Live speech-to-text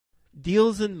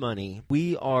Deals and money.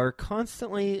 We are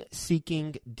constantly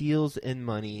seeking deals and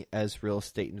money as real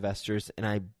estate investors, and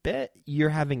I bet you're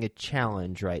having a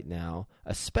challenge right now,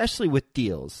 especially with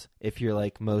deals, if you're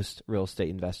like most real estate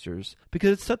investors, because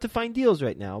it's tough to find deals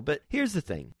right now. But here's the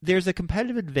thing. There's a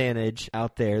competitive advantage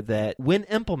out there that when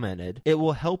implemented, it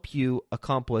will help you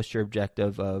accomplish your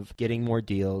objective of getting more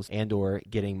deals and or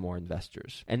getting more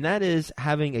investors. And that is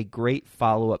having a great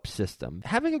follow-up system.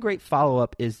 Having a great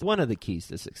follow-up is one of the keys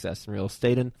to success in real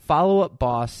estate, and Follow Up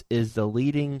Boss is the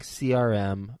leading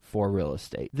CRM for real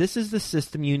estate. This is the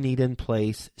system you need in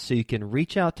place so you can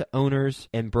reach out to owners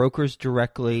and brokers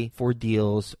directly for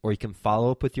deals, or you can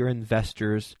follow up with your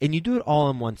investors, and you do it all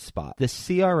in one spot. The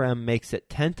CRM makes it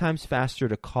 10 times faster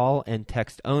to call and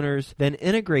text owners, then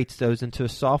integrates those into a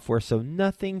software so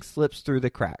nothing slips through the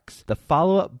cracks. The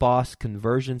Follow Up Boss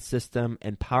conversion system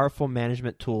and powerful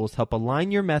management tools help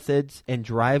align your methods and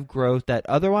drive growth that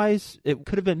otherwise it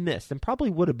could have been missed and probably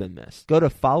would have been missed. Go to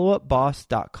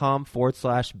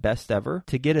followupboss.com/best ever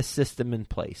to get a system in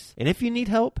place. And if you need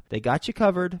help, they got you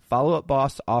covered. Follow Up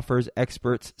Boss offers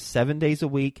experts 7 days a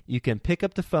week. You can pick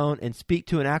up the phone and speak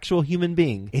to an actual human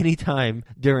being anytime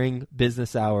during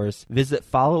business hours. Visit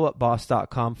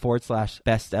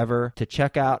followupboss.com/best ever to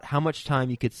check out how much time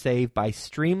you could save by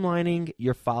streamlining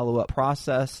your follow-up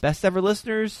process. Best Ever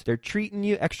listeners, they're treating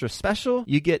you extra special.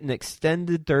 You get an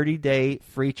extended 30-day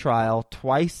free trial,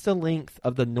 twice the length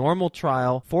of the normal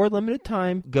trial for a limited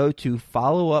time. Go to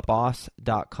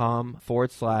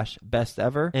followupboss.com/best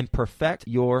ever and perfect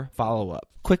your follow-up.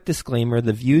 Quick disclaimer,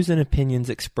 the views and opinions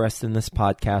expressed in this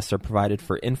podcast are provided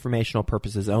for informational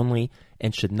purposes only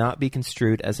and should not be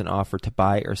construed as an offer to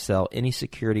buy or sell any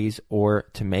securities or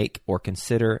to make or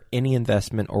consider any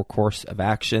investment or course of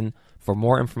action. For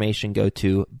more information, go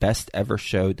to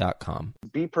bestevershow.com.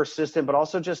 Be persistent, but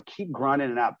also just keep grinding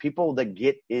it out. People that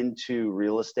get into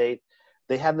real estate,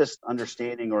 they have this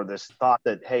understanding or this thought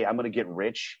that, hey, I'm going to get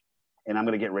rich and I'm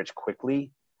going to get rich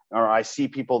quickly. Or I see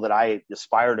people that I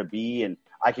aspire to be and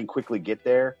I can quickly get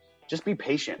there. Just be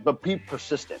patient, but be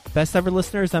persistent. Best Ever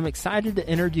listeners, I'm excited to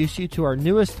introduce you to our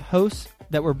newest host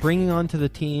that we're bringing onto the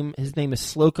team. His name is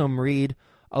Slocum Reed.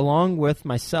 Along with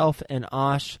myself and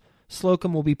Ash,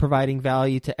 Slocum will be providing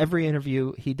value to every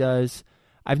interview he does.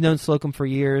 I've known Slocum for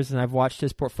years, and I've watched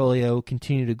his portfolio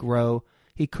continue to grow.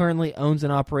 He currently owns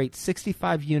and operates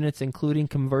 65 units, including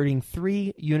converting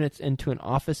 3 units into an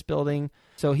office building.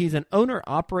 So he's an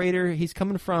owner-operator. He's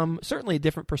coming from certainly a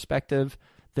different perspective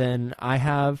than I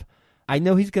have. I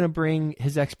know he's going to bring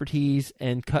his expertise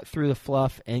and cut through the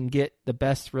fluff and get the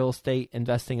best real estate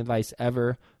investing advice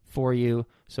ever for you.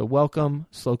 So welcome,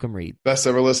 Slocum Reed. Best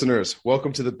Ever listeners,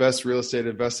 welcome to the Best Real Estate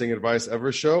Investing Advice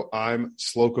Ever show. I'm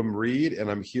Slocum Reed,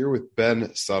 and I'm here with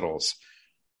Ben Suttles.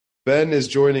 Ben is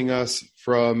joining us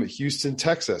from Houston,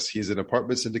 Texas. He's an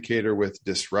apartment syndicator with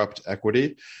Disrupt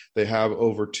Equity. They have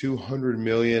over $200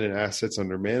 million in assets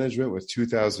under management with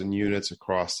 2,000 units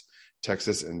across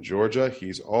Texas and Georgia.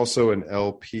 He's also an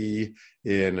LP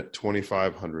in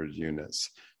 2,500 units.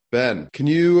 Ben, can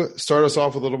you start us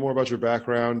off with a little more about your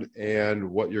background and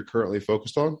what you're currently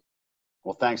focused on?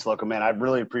 Well, thanks, Slocum, man. I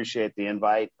really appreciate the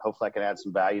invite. Hopefully I can add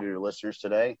some value to your listeners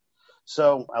today.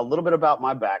 So a little bit about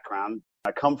my background.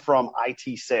 I come from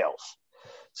IT sales.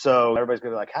 So everybody's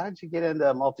going to be like, how did you get into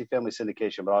multifamily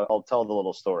syndication? But I'll tell the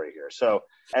little story here. So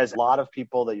as a lot of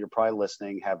people that you're probably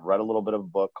listening have read a little bit of a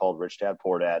book called Rich Dad,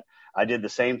 Poor Dad, I did the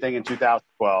same thing in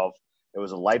 2012. It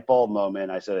was a light bulb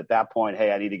moment. I said at that point,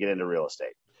 hey, I need to get into real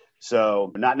estate.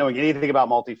 So not knowing anything about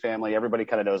multifamily, everybody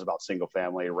kind of knows about single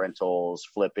family, rentals,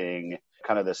 flipping,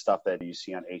 kind of the stuff that you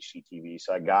see on HGTV.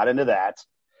 So I got into that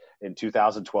in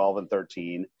 2012 and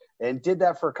 13 and did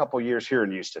that for a couple of years here in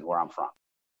Houston, where I'm from.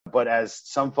 But as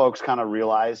some folks kind of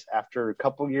realize, after a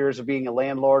couple of years of being a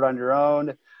landlord on your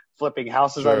own, flipping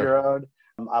houses on your own,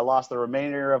 I lost the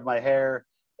remainder of my hair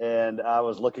and I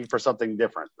was looking for something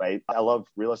different, right? I love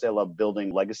real estate. I love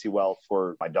building legacy wealth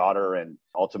for my daughter and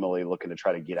ultimately looking to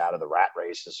try to get out of the rat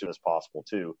race as soon as possible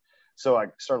too. So I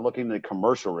started looking into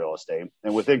commercial real estate,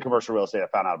 and within commercial real estate, I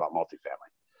found out about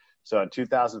multifamily. So in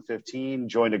 2015,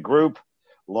 joined a group,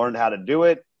 learned how to do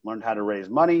it, learned how to raise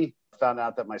money, found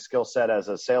out that my skill set as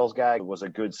a sales guy was a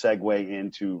good segue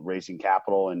into raising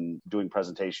capital and doing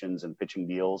presentations and pitching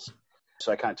deals.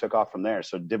 So I kind of took off from there.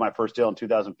 So did my first deal in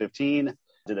 2015,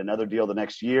 did another deal the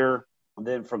next year. And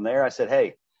then from there, I said,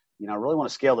 hey, I really want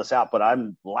to scale this out, but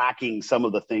I'm lacking some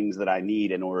of the things that I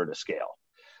need in order to scale.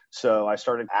 So I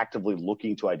started actively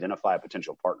looking to identify a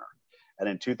potential partner. And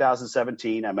in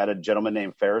 2017, I met a gentleman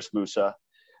named Faris Musa.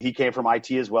 He came from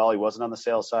IT as well. He wasn't on the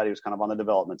sales side. He was kind of on the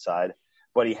development side,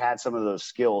 but he had some of those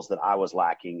skills that I was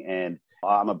lacking. And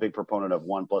I'm a big proponent of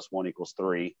 1 + 1 =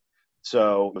 3.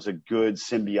 So it was a good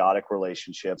symbiotic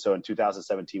relationship. So in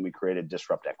 2017, we created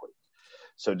Disrupt Equity.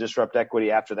 So Disrupt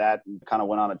Equity, after that, kind of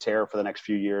went on a tear for the next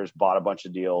few years, bought a bunch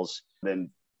of deals.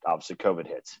 Then obviously COVID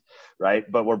hits, right?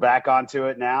 But we're back onto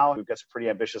it now. We've got some pretty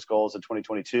ambitious goals in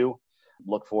 2022.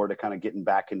 Look forward to kind of getting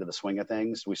back into the swing of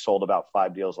things. We sold about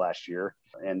 5 deals last year,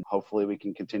 and hopefully we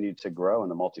can continue to grow in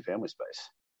the multifamily space.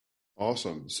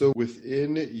 Awesome. So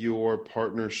within your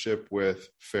partnership with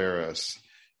Ferris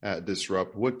at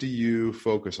Disrupt, what do you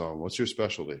focus on? What's your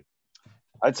specialty?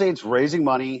 I'd say it's raising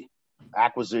money,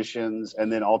 acquisitions,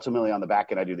 and then ultimately on the back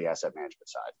end, I do the asset management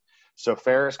side. So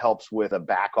Ferris helps with a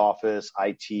back office,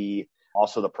 IT,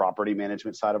 also the property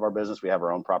management side of our business. We have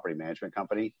our own property management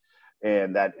company,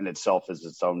 and that in itself is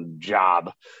its own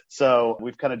job. So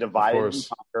we've kind of divided and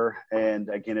conquer. And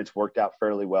again, it's worked out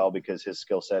fairly well because his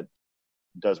skill set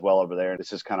does well over there.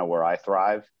 This is kind of where I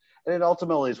thrive. And it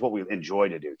ultimately is what we enjoy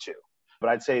to do too. But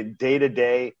I'd say day to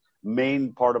day,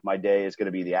 main part of my day is going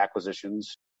to be the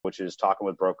acquisitions, which is talking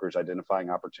with brokers, identifying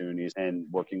opportunities, and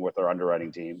working with our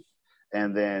underwriting team.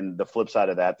 And then the flip side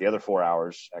of that, the other 4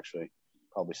 hours, actually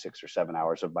probably 6 or 7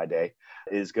 hours of my day,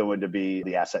 is going to be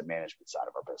the asset management side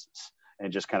of our business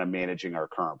and just kind of managing our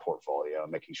current portfolio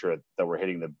and making sure that we're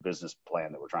hitting the business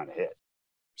plan that we're trying to hit.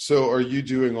 So are you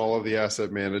doing all of the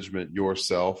asset management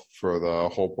yourself for the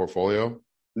whole portfolio?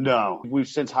 No, we've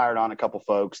since hired on a couple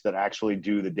folks that actually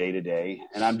do the day-to-day,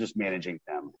 and I'm just managing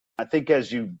them. I think as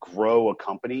you grow a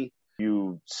company,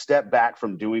 you step back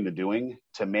from doing the doing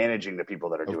to managing the people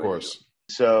that are doing it. Of course.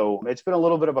 So it's been a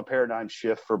little bit of a paradigm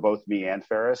shift for both me and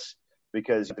Ferris,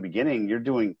 because at the beginning, you're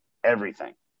doing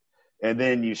everything. And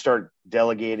then you start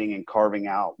delegating and carving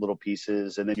out little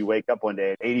pieces. And then you wake up one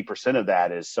day, 80% of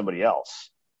that is somebody else.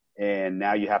 And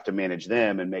now you have to manage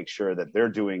them and make sure that they're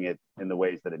doing it in the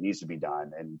ways that it needs to be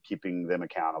done and keeping them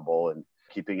accountable and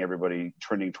keeping everybody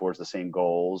trending towards the same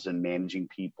goals and managing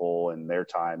people and their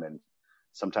time and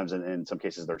sometimes in some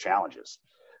cases their challenges.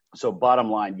 So bottom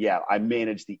line, yeah, I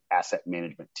manage the asset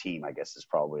management team, I guess is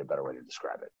probably a better way to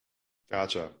describe it.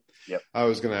 Gotcha. Yep. I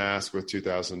was going to ask with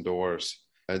 2,000 doors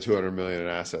and 200 million in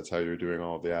assets, how you're doing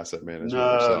all of the asset management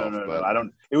yourself. No. I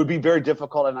don't. It would be very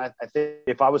difficult. And I think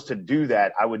if I was to do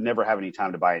that, I would never have any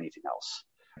time to buy anything else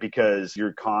because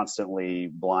you're constantly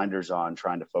blinders on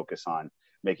trying to focus on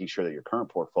making sure that your current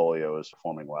portfolio is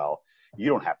performing well. You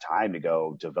don't have time to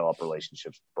go develop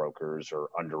relationships with brokers or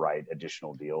underwrite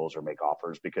additional deals or make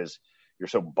offers because you're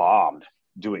so bombed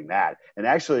doing that. And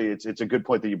actually, it's a good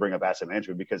point that you bring up asset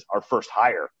management because our first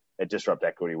hire at Disrupt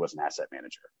Equity was an asset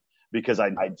manager because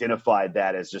I identified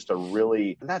that as just a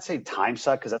really, I'm not saying time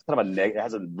suck because that's kind of it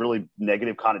has a really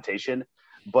negative connotation,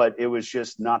 but it was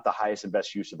just not the highest and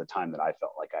best use of the time that I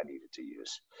felt like I needed to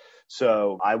use.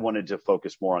 So I wanted to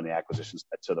focus more on the acquisition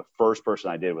side. So the first person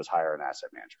I did was hire an asset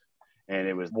manager. And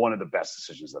it was one of the best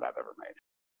decisions that I've ever made.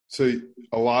 So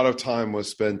a lot of time was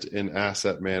spent in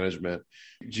asset management.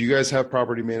 Do you guys have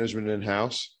property management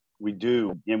in-house? We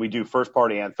do. And we do first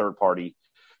party and third party.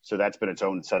 So that's been its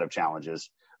own set of challenges.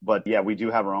 But yeah, we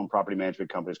do have our own property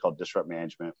management company. It's called Disrupt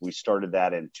Management. We started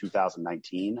that in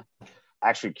 2019,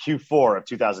 actually Q4 of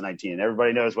 2019.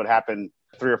 Everybody knows what happened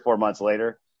 3 or 4 months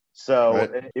later. So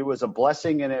right. It was a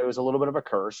blessing and it was a little bit of a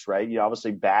curse, right?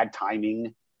 Obviously bad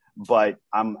timing. But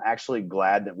I'm actually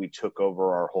glad that we took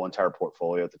over our whole entire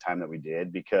portfolio at the time that we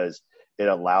did because it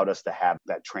allowed us to have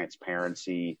that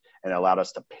transparency and allowed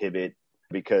us to pivot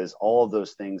because all of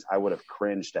those things I would have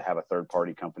cringed to have a third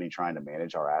party company trying to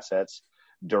manage our assets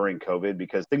during COVID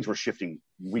because things were shifting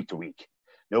week to week.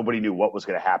 Nobody knew what was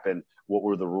going to happen, what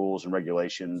were the rules and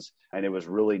regulations. And it was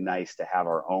really nice to have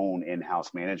our own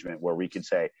in-house management where we could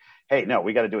say, hey, no,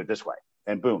 we got to do it this way.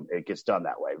 And boom, it gets done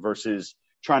that way versus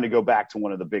trying to go back to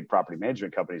one of the big property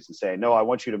management companies and say, no, I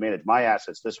want you to manage my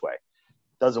assets this way.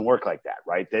 Doesn't work like that,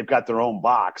 right? They've got their own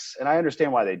box. And I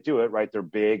understand why they do it, right? They're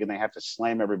big and they have to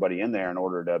slam everybody in there in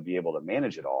order to be able to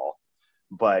manage it all.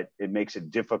 But it makes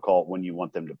it difficult when you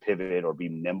want them to pivot or be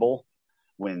nimble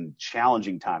when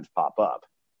challenging times pop up.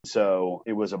 So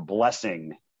it was a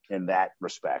blessing in that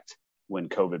respect when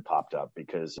COVID popped up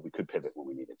because we could pivot when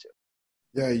we needed to.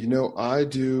 Yeah, I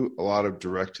do a lot of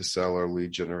direct-to-seller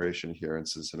lead generation here in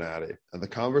Cincinnati. And the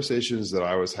conversations that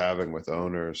I was having with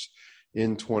owners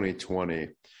in 2020,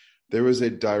 there was a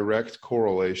direct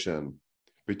correlation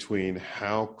between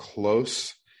how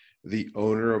close the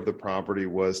owner of the property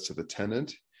was to the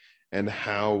tenant and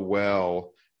how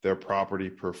well their property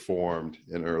performed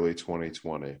in early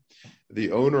 2020.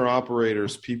 The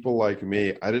owner-operators, people like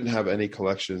me, I didn't have any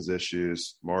collections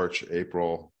issues March,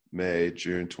 April, May,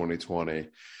 June 2020.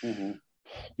 Mm-hmm.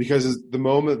 Because the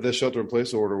moment the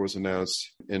shelter-in-place order was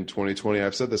announced in 2020,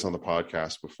 I've said this on the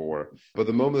podcast before, but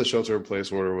the moment the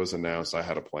shelter-in-place order was announced, I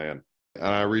had a plan. And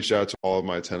I reached out to all of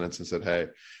my tenants and said, hey,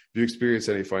 if you experience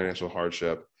any financial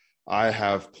hardship, I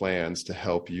have plans to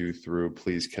help you through.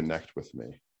 Please connect with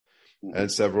me.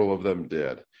 And several of them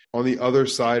did. On the other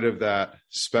side of that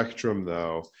spectrum,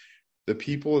 though, the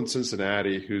people in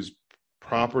Cincinnati whose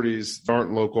properties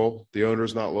aren't local, the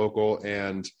owner's not local,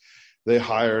 and they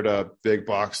hired a big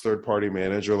box third-party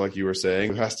manager, like you were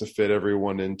saying, who has to fit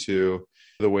everyone into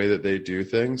the way that they do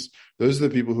things. Those are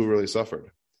the people who really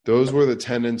suffered. Those were the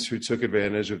tenants who took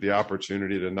advantage of the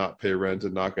opportunity to not pay rent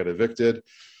and not get evicted.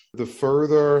 The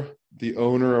further the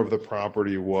owner of the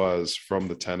property was from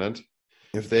the tenant,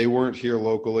 if they weren't here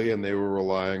locally and they were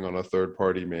relying on a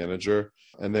third-party manager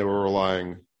and they were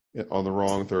relying on the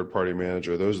wrong third-party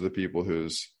manager, those are the people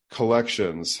whose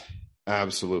collections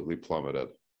absolutely plummeted.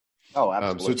 Oh,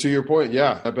 absolutely. So to your point,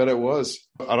 yeah, I bet it was.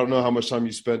 I don't know how much time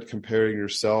you spent comparing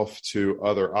yourself to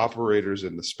other operators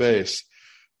in the space,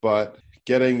 but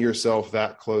getting yourself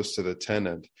that close to the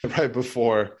tenant right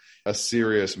before a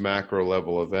serious macro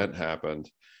level event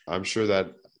happened, I'm sure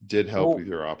that did help with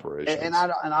your operations. And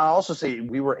I also say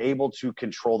we were able to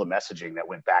control the messaging that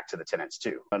went back to the tenants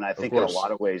too. And I think in a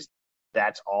lot of ways,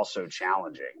 that's also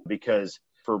challenging because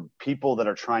for people that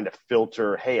are trying to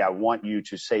filter, hey, I want you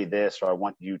to say this, or I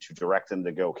want you to direct them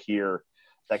to go here,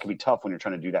 that can be tough when you're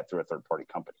trying to do that through a third-party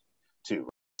company too.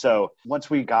 So once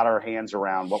we got our hands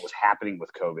around what was happening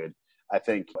with COVID, I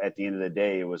think at the end of the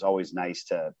day, it was always nice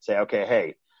to say, okay,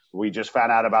 hey, we just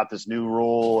found out about this new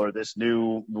rule or this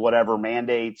new whatever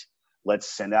mandate. Let's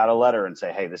send out a letter and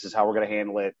say, hey, this is how we're going to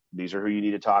handle it. These are who you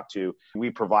need to talk to.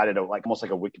 We provided almost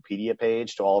like a Wikipedia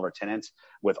page to all of our tenants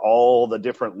with all the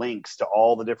different links to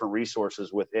all the different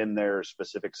resources within their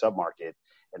specific submarket.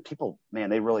 And people, man,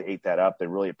 they really ate that up. They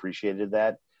really appreciated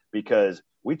that because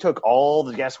we took all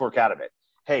the guesswork out of it.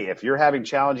 Hey, if you're having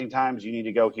challenging times, you need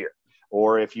to go here.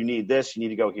 Or if you need this, you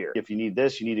need to go here. If you need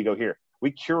this, you need to go here.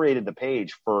 We curated the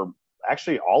page for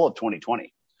actually all of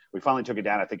 2020. We finally took it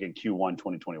down, I think, in Q1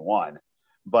 2021.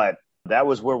 But that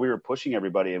was where we were pushing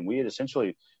everybody. And we had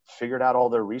essentially figured out all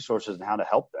their resources and how to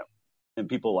help them. And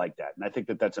people like that. And I think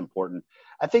that that's important.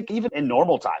 I think even in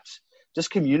normal times, just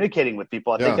communicating with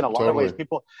people. I think in a lot of ways,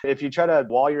 people, if you try to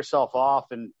wall yourself off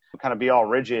and kind of be all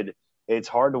rigid, it's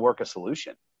hard to work a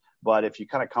solution. But if you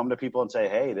kind of come to people and say,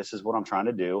 hey, this is what I'm trying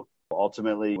to do.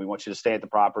 Ultimately, we want you to stay at the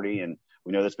property. And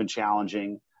we know that's been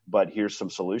challenging, but here's some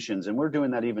solutions. And we're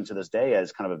doing that even to this day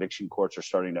as kind of eviction courts are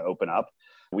starting to open up.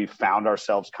 We've found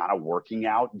ourselves kind of working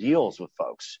out deals with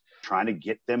folks, trying to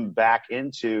get them back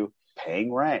into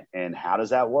paying rent. And how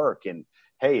does that work? And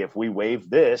hey, if we waive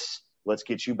this, let's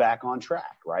get you back on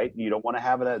track, right? You don't want to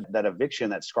have that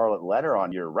eviction, that scarlet letter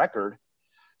on your record.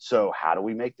 So how do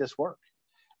we make this work?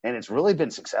 And it's really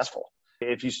been successful.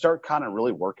 If you start kind of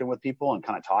really working with people and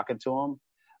kind of talking to them,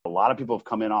 a lot of people have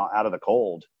come in out of the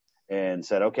cold and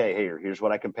said, okay, here's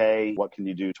what I can pay. What can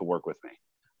you do to work with me?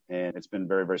 And it's been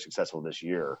very, very successful this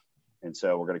year. And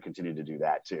so we're going to continue to do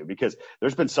that too, because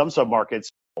there's been some submarkets,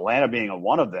 Atlanta being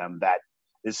one of them, that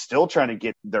is still trying to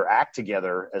get their act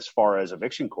together as far as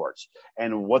eviction courts.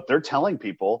 And what they're telling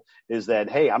people is that,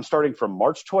 hey, I'm starting from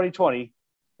March 2020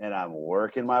 and I'm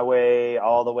working my way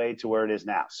all the way to where it is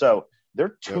now. So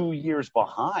they're 2 years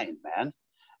behind, man.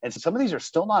 And so some of these are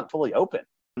still not fully open.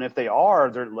 And if they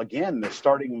are, they're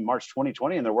starting in March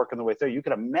 2020 and they're working their way through. You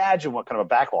can imagine what kind of a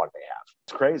backlog they have.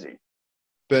 It's crazy.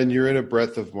 Ben, you're in a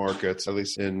breadth of markets, at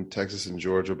least in Texas and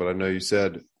Georgia, but I know you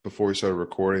said before we started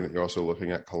recording that you're also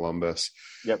looking at Columbus.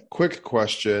 Yep. Quick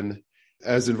question.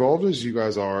 As involved as you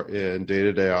guys are in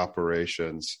day-to-day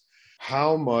operations,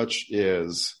 how much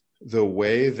is the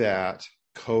way that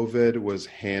COVID was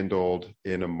handled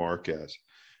in a market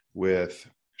with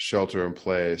shelter in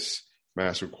place,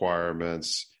 mask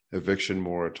requirements, eviction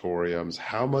moratoriums,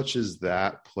 how much is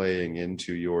that playing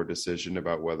into your decision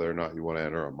about whether or not you want to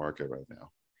enter a market right now?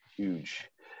 Huge.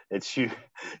 It's huge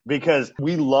because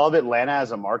we love Atlanta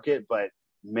as a market, but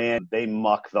man, they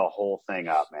muck the whole thing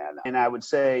up, man. And I would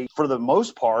say for the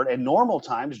most part, in normal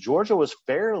times, Georgia was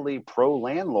fairly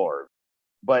pro-landlord,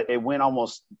 but it went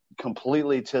almost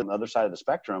completely to the other side of the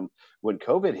spectrum when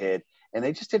COVID hit, and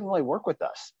they just didn't really work with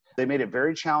us. They made it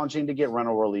very challenging to get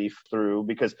rental relief through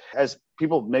because as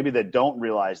people maybe that don't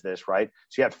realize this, right?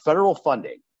 So you had federal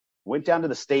funding, went down to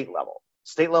the state level.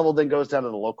 State level then goes down to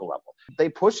the local level. They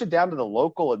pushed it down to the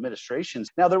local administrations.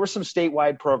 Now, there were some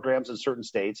statewide programs in certain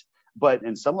states, but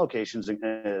in some locations,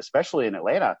 especially in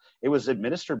Atlanta, it was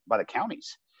administered by the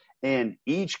counties. And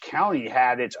each county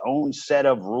had its own set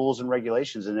of rules and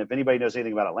regulations. And if anybody knows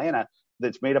anything about Atlanta,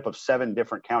 that's made up of 7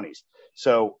 different counties.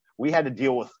 So we had to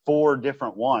deal with 4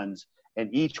 different ones,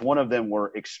 and each one of them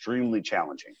were extremely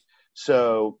challenging.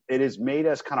 So it has made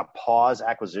us kind of pause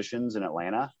acquisitions in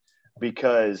Atlanta,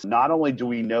 because not only do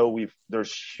we know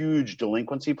there's huge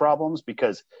delinquency problems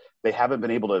because they haven't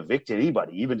been able to evict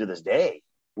anybody even to this day.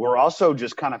 We're also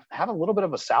just kind of have a little bit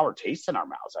of a sour taste in our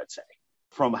mouths, I'd say,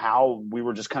 from how we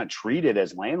were just kind of treated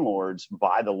as landlords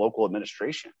by the local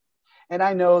administration. And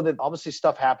I know that obviously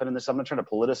stuff happened in this. I'm not trying to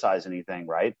politicize anything,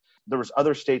 right? There was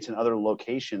other states and other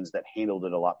locations that handled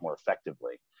it a lot more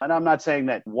effectively. And I'm not saying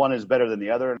that one is better than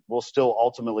the other. We'll still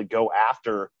ultimately go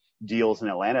after deals in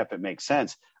Atlanta if it makes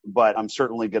sense. But I'm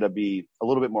certainly going to be a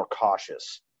little bit more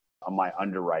cautious on my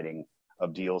underwriting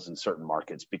of deals in certain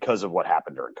markets because of what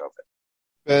happened during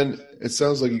COVID. Ben, it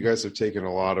sounds like you guys have taken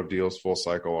a lot of deals full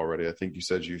cycle already. I think you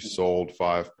said you sold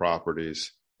 5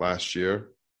 properties last year.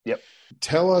 Yep.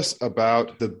 Tell us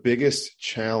about the biggest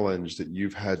challenge that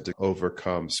you've had to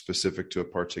overcome specific to a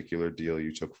particular deal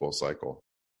you took full cycle.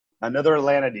 Another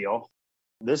Atlanta deal.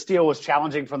 This deal was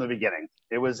challenging from the beginning.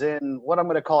 It was in what I'm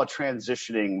going to call a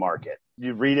transitioning market.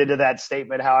 You read into that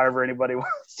statement however anybody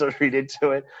wants to read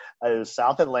into it. It was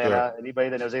South Atlanta. Sure. Anybody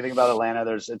that knows anything about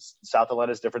Atlanta, South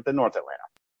Atlanta is different than North Atlanta.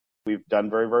 We've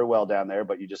done very, very well down there,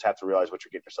 but you just have to realize what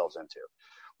you're getting yourselves into.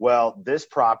 Well, this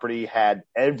property had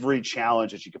every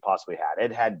challenge that you could possibly have.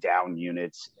 It had down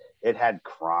units. It had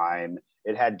crime.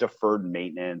 It had deferred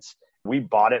maintenance. We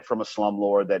bought it from a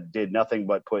slumlord that did nothing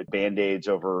but put Band-Aids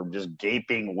over just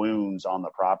gaping wounds on the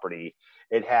property.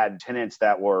 It had tenants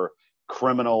that were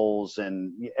criminals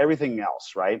and everything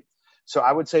else, right? So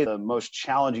I would say the most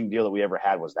challenging deal that we ever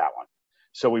had was that one.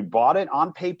 So we bought it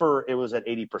on paper. It was at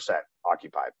 80%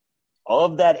 occupied.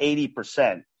 Of that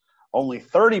 80%, only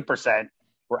 30%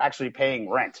 were actually paying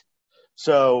rent.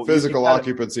 So physical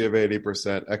occupancy of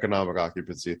 80%, economic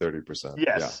occupancy 30%.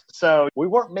 Yes. Yeah. So we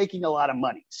weren't making a lot of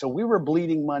money. So we were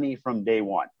bleeding money from day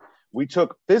one. We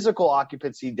took physical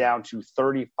occupancy down to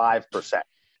 35%.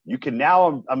 You can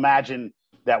now imagine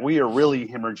that we are really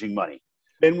hemorrhaging money.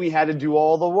 Then we had to do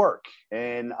all the work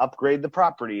and upgrade the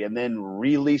property and then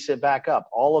release it back up.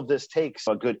 All of this takes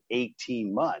a good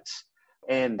 18 months.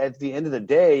 And at the end of the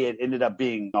day, it ended up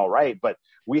being all right. But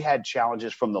we had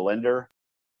challenges from the lender.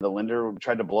 The lender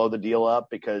tried to blow the deal up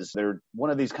because they're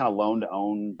one of these kind of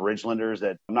loan-to-own bridge lenders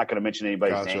that I'm not going to mention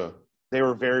anybody's name. They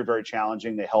were very, very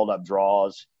challenging. They held up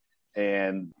draws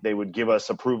and they would give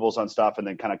us approvals on stuff and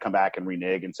then kind of come back and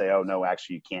renege and say, oh, no,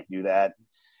 actually, you can't do that.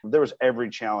 There was every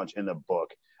challenge in the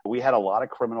book. We had a lot of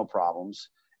criminal problems,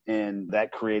 and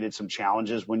that created some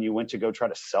challenges when you went to go try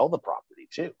to sell the property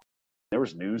too. There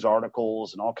was news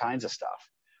articles and all kinds of stuff.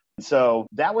 So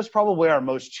that was probably our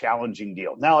most challenging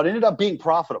deal. Now, it ended up being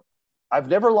profitable. I've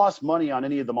never lost money on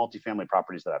any of the multifamily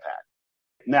properties that I've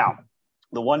had. Now,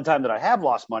 the one time that I have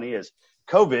lost money is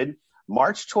COVID,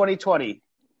 March 2020.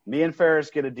 Me and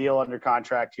Ferris get a deal under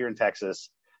contract here in Texas.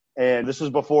 And this was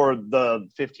before the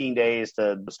 15 days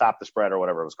to stop the spread or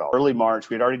whatever it was called. Early March,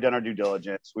 we had already done our due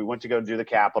diligence. We went to go do the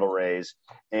capital raise,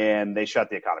 and they shut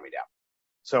the economy down.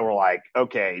 So we're like,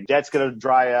 okay, debt's going to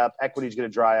dry up. Equity's going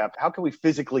to dry up. How can we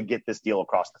physically get this deal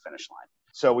across the finish line?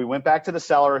 So we went back to the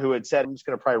seller who had said, I'm just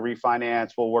going to probably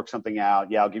refinance. We'll work something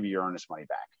out. Yeah, I'll give you your earnest money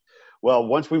back. Well,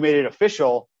 once we made it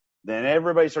official, then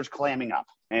everybody starts clamming up.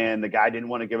 And the guy didn't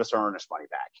want to give us our earnest money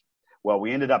back. Well,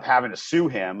 we ended up having to sue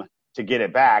him to get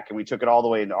it back. And we took it all the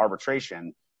way into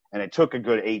arbitration. And it took a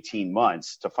good 18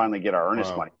 months to finally get our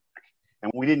earnest money back.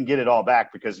 And we didn't get it all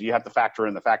back because you have to factor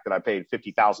in the fact that I paid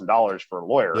 $50,000 for a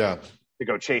lawyer to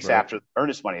go chase after the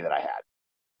earnest money that I had.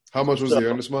 How much was the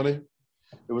earnest money?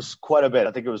 It was quite a bit.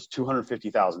 I think it was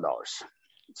 $250,000.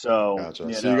 So,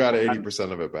 gotcha. So you got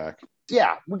 80% of it back.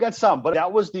 Yeah, we got some, but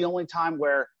that was the only time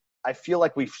where I feel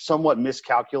like we somewhat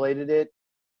miscalculated it.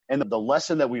 And the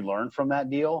lesson that we learned from that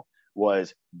deal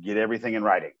was get everything in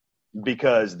writing,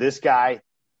 because this guy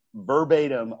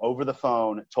verbatim over the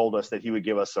phone told us that he would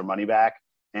give us our money back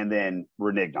and then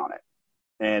reneged on it.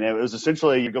 And it was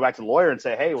essentially, you go back to the lawyer and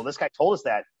say, hey, well, this guy told us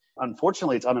that.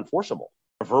 Unfortunately, it's unenforceable.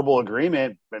 A verbal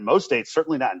agreement in most states,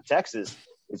 certainly not in Texas,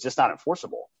 it's just not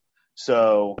enforceable.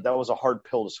 So that was a hard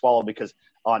pill to swallow, because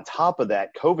on top of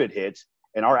that, COVID hits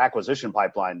and our acquisition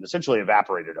pipeline essentially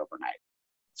evaporated overnight.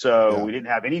 So we didn't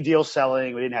have any deals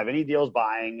selling. We didn't have any deals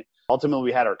buying. Ultimately,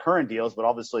 we had our current deals, but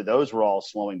obviously those were all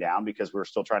slowing down because we were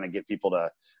still trying to get people to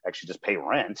actually just pay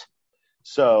rent.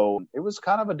 So it was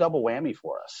kind of a double whammy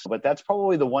for us. But that's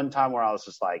probably the one time where I was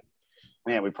just like,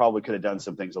 man, we probably could have done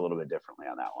some things a little bit differently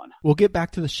on that one. We'll get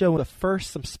back to the show, but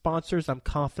first, some sponsors I'm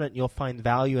confident you'll find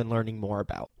value in learning more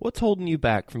about. What's holding you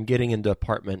back from getting into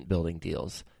apartment building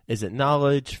deals? Is it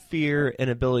knowledge, fear,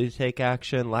 inability to take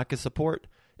action, lack of support?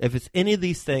 If it's any of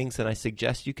these things, then I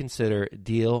suggest you consider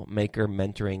Deal Maker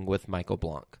Mentoring with Michael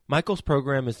Blanc. Michael's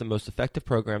program is the most effective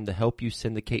program to help you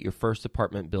syndicate your first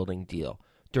apartment building deal.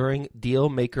 During Deal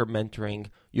Maker Mentoring,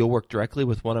 you'll work directly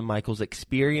with one of Michael's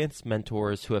experienced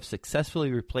mentors who have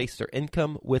successfully replaced their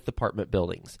income with apartment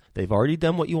buildings. They've already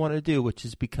done what you want to do, which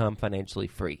is become financially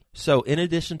free. So in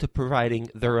addition to providing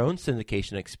their own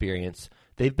syndication experience,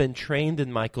 they've been trained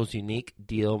in Michael's unique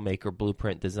Deal Maker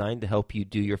Blueprint designed to help you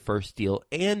do your first deal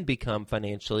and become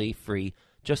financially free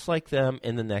just like them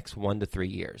in the next 1 to 3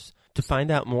 years. To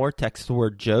find out more, text the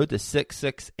word Joe to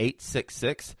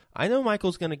 66866. I know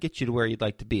Michael's going to get you to where you'd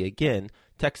like to be. Again,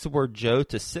 text the word Joe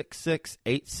to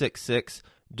 66866.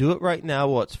 Do it right now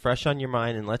while it's fresh on your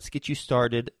mind, and let's get you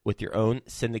started with your own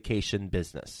syndication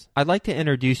business. I'd like to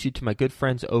introduce you to my good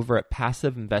friends over at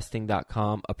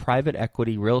PassiveInvesting.com, a private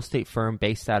equity real estate firm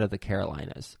based out of the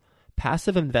Carolinas.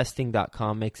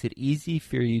 PassiveInvesting.com makes it easy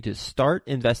for you to start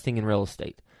investing in real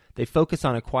estate. They focus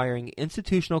on acquiring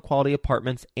institutional quality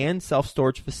apartments and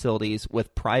self-storage facilities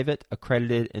with private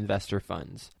accredited investor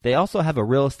funds. They also have a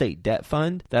real estate debt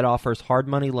fund that offers hard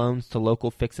money loans to local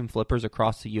fix and flippers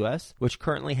across the U.S., which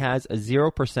currently has a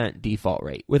 0% default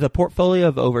rate. With a portfolio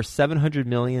of over $700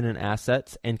 million in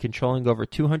assets and controlling over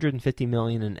 $250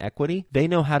 million in equity, they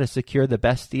know how to secure the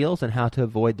best deals and how to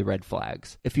avoid the red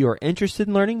flags. If you are interested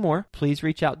in learning more, please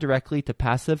reach out directly to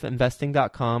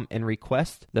PassiveInvesting.com and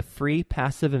request the free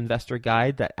Passive Investor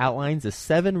Guide that outlines the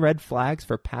 7 red flags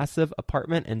for passive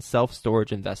apartment and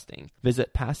self-storage investing.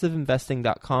 Visit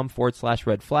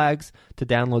PassiveInvesting.com/red flags to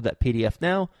download that PDF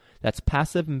now. That's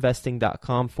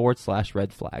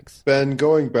PassiveInvesting.com/red flags. Ben,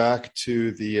 going back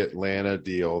to the Atlanta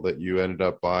deal that you ended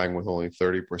up buying with only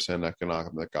 30%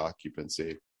 economic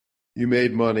occupancy, you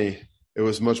made money. It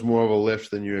was much more of a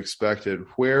lift than you expected.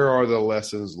 Where are the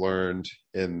lessons learned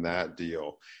in that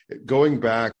deal? Going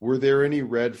back, were there any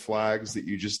red flags that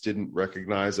you just didn't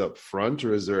recognize up front,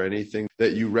 or is there anything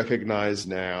that you recognize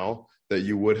now that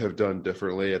you would have done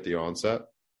differently at the onset?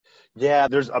 Yeah,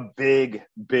 there's a big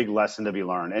lesson to be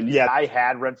learned. And yeah, I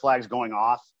had red flags going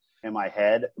off in my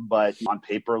head, but on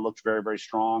paper it looked very, very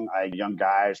strong. I a young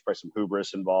guy, there's probably some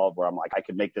hubris involved where I'm like, I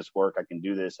can make this work. I can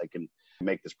do this. I can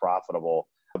make this profitable.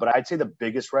 But I'd say the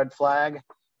biggest red flag,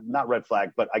 not red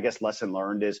flag, but I guess lesson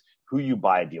learned is who you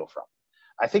buy a deal from.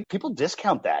 I think people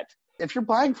discount that. If you're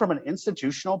buying from an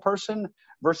institutional person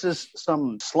versus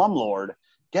some slumlord,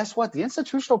 guess what? The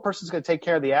institutional person is going to take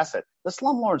care of the asset. The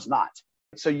slumlord's not.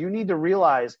 So you need to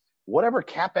realize whatever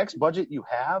CapEx budget you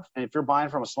have, and if you're buying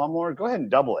from a slumlord, go ahead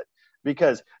and double it.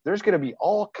 Because there's going to be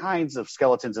all kinds of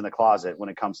skeletons in the closet when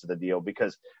it comes to the deal,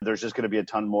 because there's just going to be a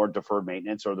ton more deferred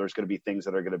maintenance, or there's going to be things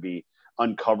that are going to be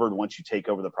uncovered once you take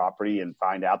over the property and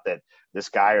find out that this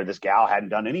guy or this gal hadn't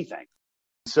done anything.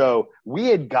 So we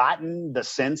had gotten the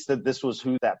sense that this was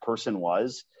who that person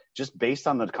was just based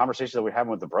on the conversation that we're having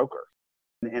with the broker.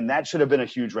 And that should have been a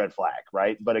huge red flag,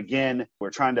 right? But again, we're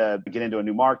trying to get into a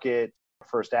new market,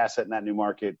 first asset in that new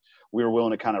market. We were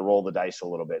willing to kind of roll the dice a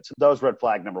little bit. So that was red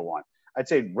flag number 1. I'd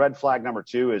say red flag number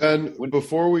 2 is... And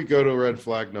before we go to red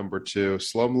flag number 2,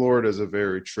 slumlord is a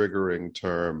very triggering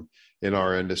term in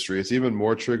our industry. It's even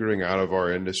more triggering out of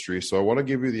our industry. So I want to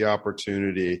give you the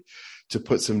opportunity to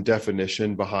put some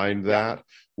definition behind that.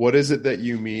 What is it that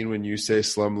you mean when you say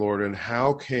slumlord, and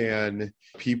how can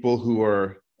people who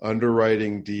are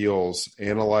underwriting deals,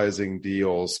 analyzing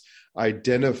deals,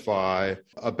 identify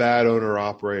a bad owner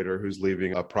operator who's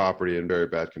leaving a property in very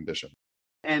bad condition?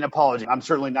 And apology, I'm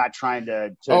certainly not trying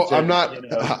to I'm not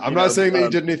saying that you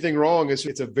did anything wrong.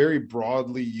 It's a very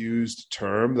broadly used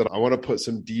term that I want to put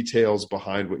some details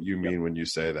behind what you mean when you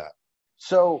say that.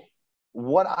 So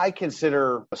what I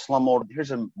consider a slumlord,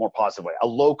 here's a more positive way, a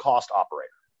low-cost operator.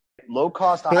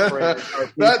 Low-cost operators are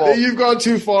people... You've gone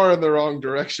too far in the wrong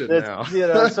direction now.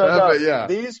 But yeah.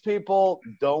 These people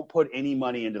don't put any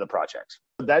money into the projects.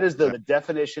 That is the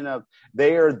definition of,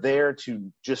 they are there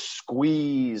to just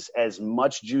squeeze as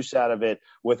much juice out of it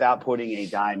without putting a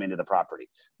dime into the property.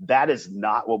 That is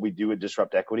not what we do at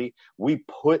Disrupt Equity. We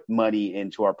put money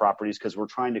into our properties because we're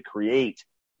trying to create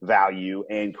value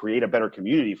and create a better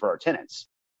community for our tenants.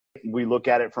 We look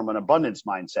at it from an abundance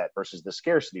mindset versus the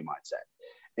scarcity mindset.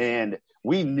 And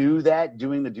we knew that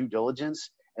doing the due diligence,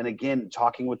 and again,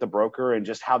 talking with the broker and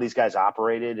just how these guys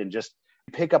operated, and just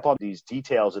pick up on these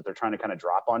details that they're trying to kind of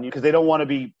drop on you because they don't want to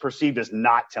be perceived as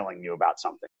not telling you about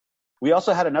something. We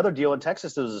also had another deal in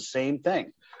Texas that was the same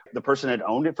thing. The person had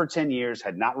owned it for 10 years,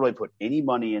 had not really put any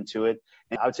money into it.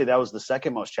 And I would say that was the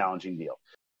second most challenging deal.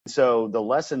 So the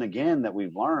lesson, again, that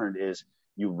we've learned is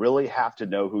you really have to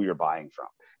know who you're buying from.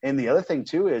 And the other thing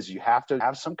too is you have to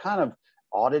have some kind of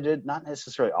audited, not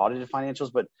necessarily audited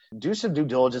financials, but do some due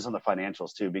diligence on the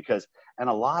financials too, because in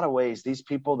a lot of ways, these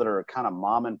people that are kind of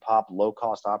mom and pop, low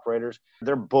cost operators,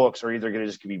 their books are either going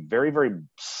to just be very, very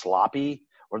sloppy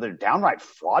or they're downright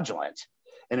fraudulent.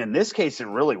 And in this case, it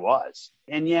really was.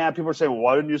 And yeah, people are saying, well,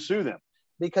 why didn't you sue them?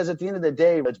 Because at the end of the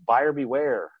day, it's buyer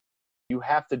beware. You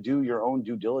have to do your own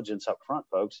due diligence up front,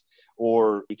 folks,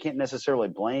 or you can't necessarily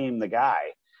blame the guy.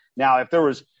 Now, if there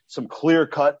was some clear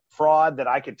cut fraud that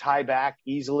I could tie back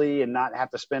easily and not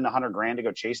have to spend $100,000 to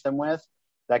go chase them with,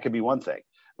 that could be one thing.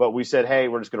 But we said, hey,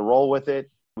 we're just going to roll with it.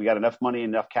 We got enough money,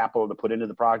 enough capital to put into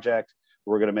the project.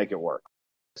 We're going to make it work.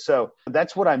 So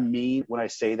that's what I mean when I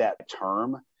say that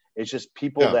term. It's just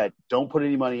people that don't put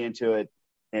any money into it,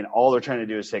 and all they're trying to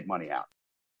do is take money out.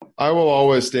 I will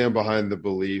always stand behind the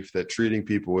belief that treating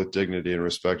people with dignity and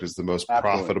respect is the most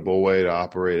profitable way to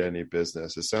operate any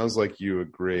business. It sounds like you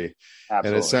agree. Absolutely.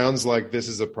 And it sounds like this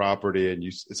is a property, and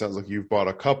it sounds like you've bought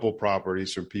a couple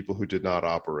properties from people who did not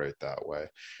operate that way.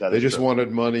 They just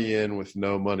wanted money in with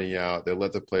no money out. They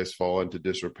let the place fall into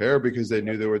disrepair because they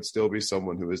knew there would still be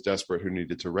someone who was desperate who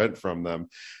needed to rent from them.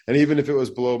 And even if it was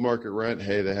below market rent,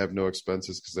 hey, they have no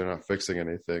expenses because they're not fixing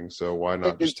anything. So why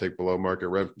not just take below market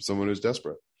rent from someone who's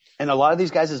desperate? And a lot of these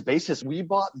guys' basis, we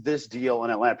bought this deal in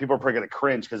Atlanta. People are probably going to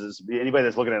cringe because anybody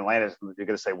that's looking at Atlanta, you're going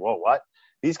to say, whoa, what?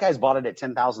 These guys bought it at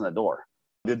 $10,000 a door.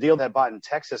 The deal that bought in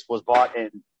Texas was bought in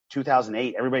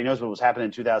 2008. Everybody knows what was happening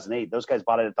in 2008. Those guys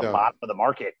bought it at the bottom of the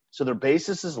market. So their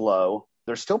basis is low.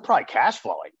 They're still probably cash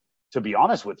flowing, to be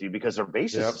honest with you, because their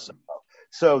basis is so low.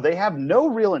 So they have no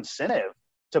real incentive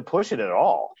to push it at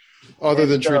all. Other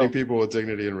than treating people with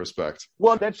dignity and respect.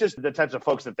 Well, that's just the types of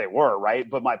folks that they were, right?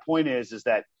 But my point is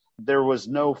that there was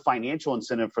no financial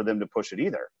incentive for them to push it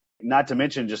either. Not to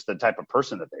mention just the type of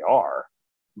person that they are.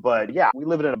 But yeah, we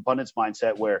live in an abundance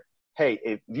mindset where, hey,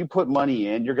 if you put money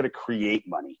in, you're going to create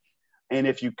money. And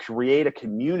if you create a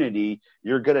community,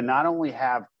 you're going to not only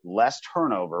have less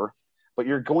turnover, but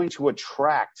you're going to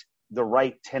attract the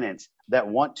right tenants that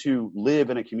want to live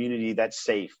in a community that's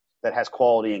safe, that has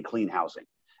quality and clean housing.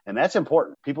 And that's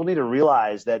important. People need to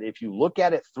realize that if you look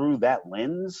at it through that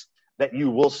lens, that you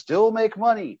will still make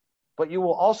money, but you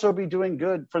will also be doing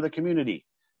good for the community,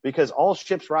 because all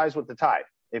ships rise with the tide.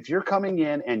 If you're coming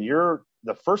in and you're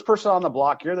the first person on the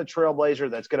block, you're the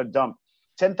trailblazer that's going to dump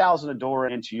 $10,000 a door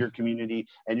into your community,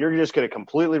 and you're just going to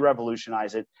completely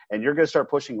revolutionize it, and you're going to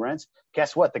start pushing rents.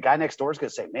 Guess what? The guy next door is going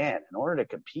to say, man, in order to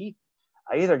compete,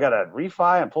 I either got to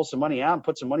refi and pull some money out and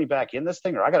put some money back in this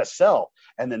thing, or I got to sell.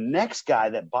 And the next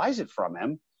guy that buys it from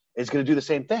him is going to do the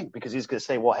same thing, because he's going to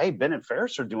say, well, hey, Ben and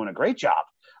Ferris are doing a great job.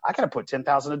 I got to put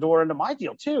 $10,000 a door into my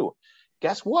deal too.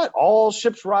 Guess what? All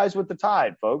ships rise with the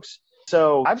tide, folks.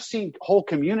 So I've seen whole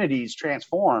communities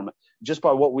transform just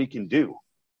by what we can do.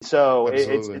 So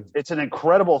it's an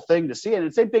incredible thing to see. And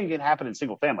the same thing can happen in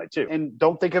single family too. And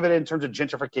don't think of it in terms of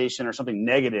gentrification or something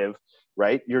negative,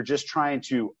 right? You're just trying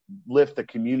to lift the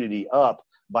community up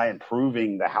by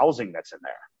improving the housing that's in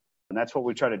there. And that's what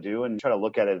we try to do, and try to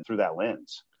look at it through that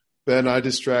lens. Ben, I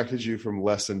distracted you from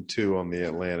lesson 2 on the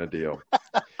Atlanta deal.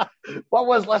 What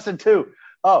was lesson 2?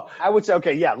 Oh, I would say,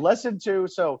 okay, yeah, lesson 2.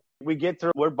 So we get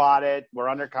through, we're bought it, we're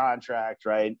under contract,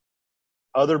 right?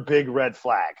 Other big red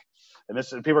flag. And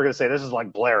people are going to say, this is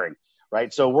like blaring,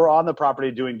 right? So we're on the property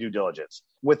doing due diligence.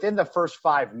 Within the first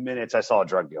 5 minutes, I saw a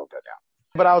drug deal go down.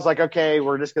 But I was like, okay,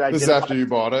 we're just going to This is after you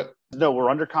bought it? No, we're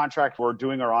under contract. We're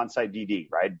doing our on-site DD,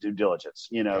 right? Due diligence,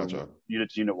 Gotcha.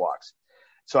 unit walks.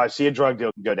 So I see a drug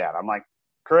deal go down. I'm like,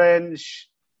 cringe,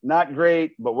 not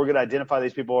great, but we're going to identify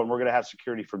these people, and we're going to have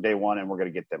security from day one, and we're going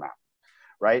to get them out,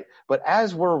 right? But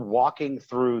as we're walking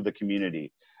through the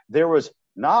community, there was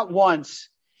not once,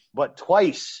 but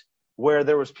twice where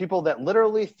there was people that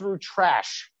literally threw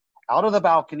trash out of the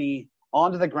balcony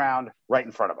onto the ground right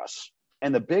in front of us.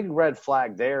 And the big red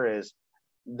flag there is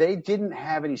they didn't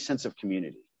have any sense of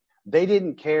community. They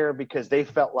didn't care because they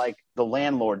felt like the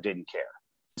landlord didn't care.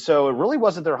 So it really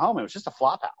wasn't their home. It was just a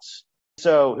flop house.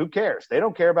 So who cares? They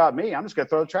don't care about me. I'm just going to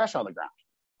throw the trash on the ground.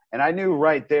 And I knew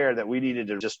right there that we needed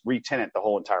to just re-tenant the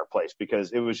whole entire place,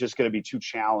 because it was just going to be too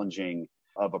challenging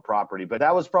of a property. But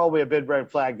that was probably a big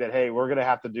red flag that, hey, we're going to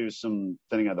have to do some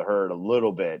thinning of the herd a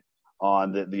little bit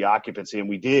on the occupancy. And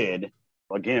we did.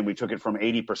 Again, we took it from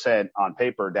 80% on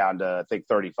paper down to, I think,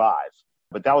 35.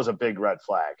 But that was a big red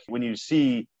flag. When you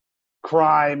see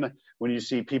crime, when you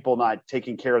see people not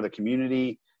taking care of the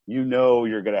community, you know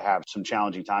you're going to have some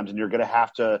challenging times, and you're going to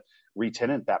have to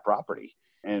re-tenant that property.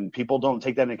 And people don't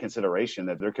take that into consideration,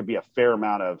 that there could be a fair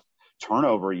amount of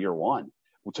turnover year one,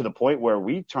 to the point where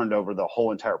we turned over the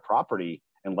whole entire property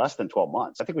in less than 12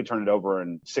 months. I think we turned it over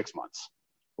in 6 months.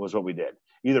 was what we did.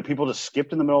 Either people just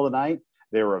skipped in the middle of the night,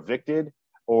 they were evicted,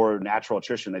 or natural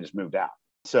attrition, they just moved out.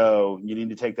 So you need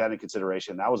to take that into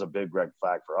consideration. That was a big red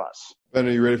flag for us. Ben,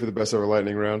 are you ready for the best ever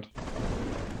lightning round?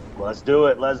 Let's do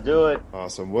it. Let's do it.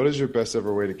 Awesome. What is your best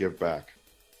ever way to give back?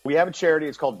 We have a charity.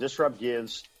 It's called Disrupt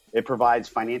Gives. It provides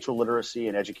financial literacy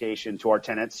and education to our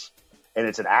tenants. And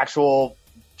it's an actual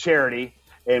charity.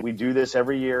 And we do this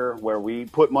every year where we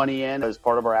put money in as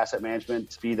part of our asset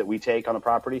management fee that we take on the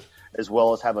property, as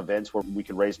well as have events where we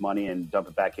can raise money and dump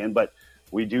it back in. But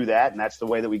we do that, and that's the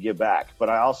way that we give back. But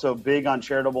I also big on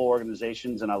charitable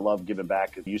organizations, and I love giving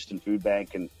back at Houston Food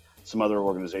Bank and some other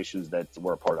organizations that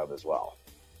we're a part of as well.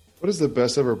 What is the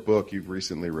best ever book you've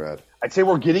recently read? I'd say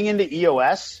we're getting into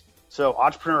EOS, so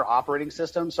Entrepreneur Operating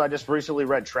System. So I just recently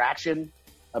read Traction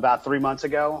about 3 months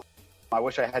ago. I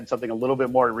wish I had something a little bit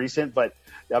more recent, but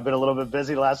I've been a little bit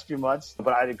busy the last few months.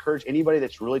 But I'd encourage anybody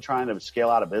that's really trying to scale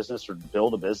out a business or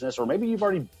build a business, or maybe you've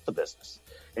already built a business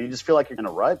and you just feel like you're in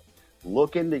a rut,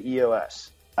 look into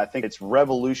EOS. I think it's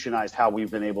revolutionized how we've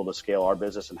been able to scale our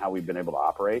business and how we've been able to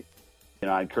operate.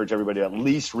 I encourage everybody to at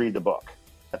least read the book.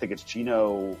 I think it's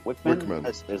Gino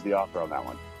Wickman. Is the author on that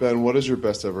one. Ben, what is your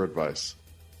best ever advice?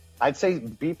 I'd say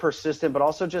be persistent, but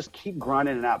also just keep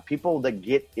grinding it out. People that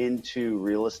get into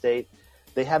real estate,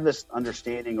 they have this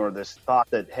understanding or this thought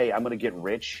that, hey, I'm going to get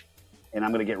rich and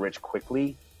I'm going to get rich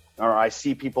quickly. Or I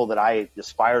see people that I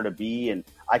aspire to be and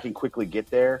I can quickly get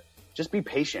there. Just be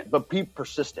patient, but be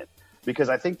persistent, because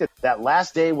I think that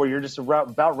last day where you're just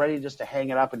about ready just to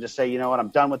hang it up and just say, you know what, I'm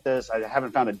done with this. I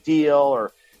haven't found a deal,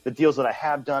 or the deals that I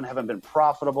have done haven't been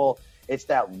profitable. It's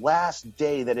that last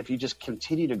day that if you just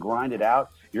continue to grind it out,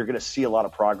 you're going to see a lot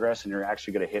of progress and you're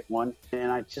actually going to hit one. And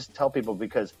I just tell people,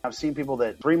 because I've seen people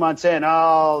that 3 months in,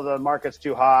 oh, the market's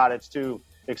too hot, it's too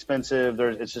expensive,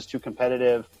 it's just too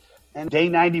competitive. And day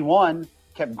 91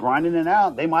 kept grinding it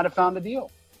out. They might have found a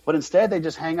deal. But instead, they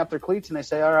just hang up their cleats and they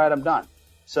say, all right, I'm done.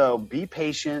 So be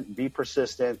patient, be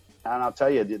persistent. And I'll tell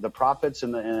you, the profits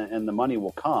and the money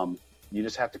will come. You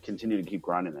just have to continue to keep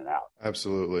grinding it out.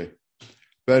 Absolutely.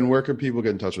 Ben, where can people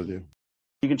get in touch with you?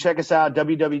 You can check us out,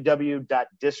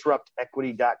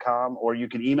 www.disruptequity.com, or you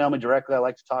can email me directly. I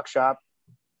like to talk shop,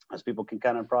 as people can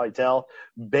kind of probably tell.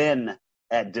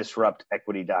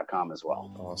 Ben@disruptequity.com as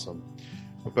well. Awesome.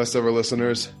 Well, best ever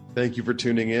listeners, thank you for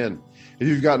tuning in. If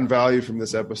you've gotten value from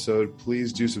this episode,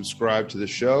 please do subscribe to the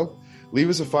show. Leave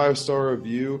us a 5-star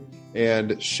review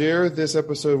and share this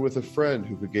episode with a friend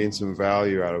who could gain some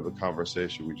value out of the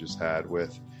conversation we just had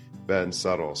with Ben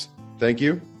Suttles. Thank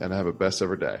you, and have a best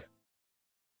ever day.